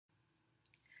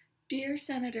Dear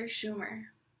Senator Schumer,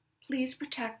 please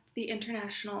protect the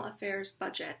international affairs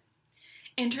budget.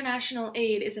 International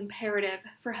aid is imperative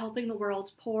for helping the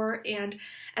world's poor, and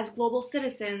as global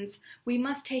citizens, we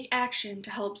must take action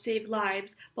to help save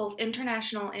lives, both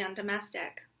international and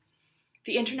domestic.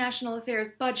 The international affairs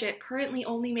budget currently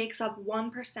only makes up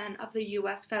 1% of the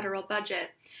U.S. federal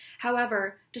budget.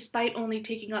 However, despite only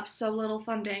taking up so little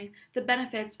funding, the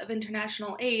benefits of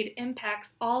international aid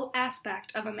impacts all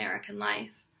aspects of American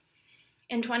life.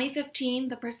 In 2015,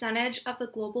 the percentage of the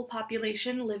global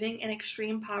population living in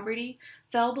extreme poverty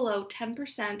fell below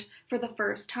 10% for the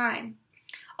first time.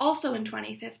 Also in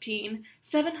 2015,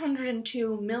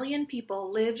 702 million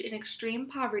people lived in extreme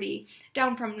poverty,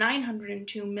 down from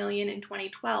 902 million in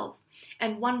 2012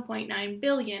 and 1.9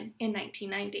 billion in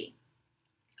 1990.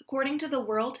 According to the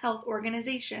World Health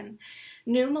Organization,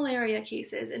 new malaria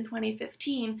cases in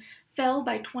 2015 fell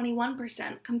by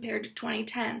 21% compared to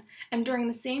 2010, and during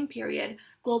the same period,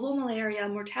 global malaria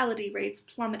mortality rates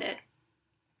plummeted.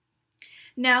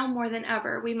 Now more than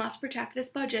ever, we must protect this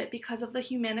budget because of the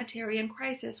humanitarian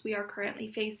crisis we are currently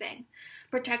facing.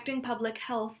 Protecting public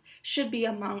health should be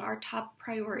among our top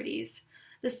priorities.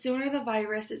 The sooner the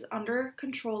virus is under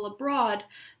control abroad,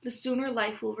 the sooner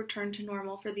life will return to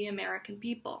normal for the American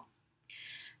people.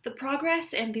 The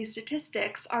progress and these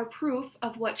statistics are proof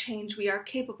of what change we are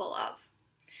capable of.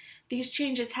 These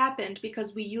changes happened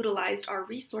because we utilized our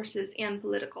resources and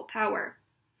political power.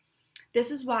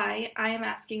 This is why I am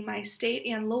asking my state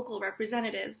and local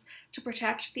representatives to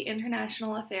protect the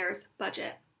international affairs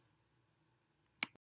budget.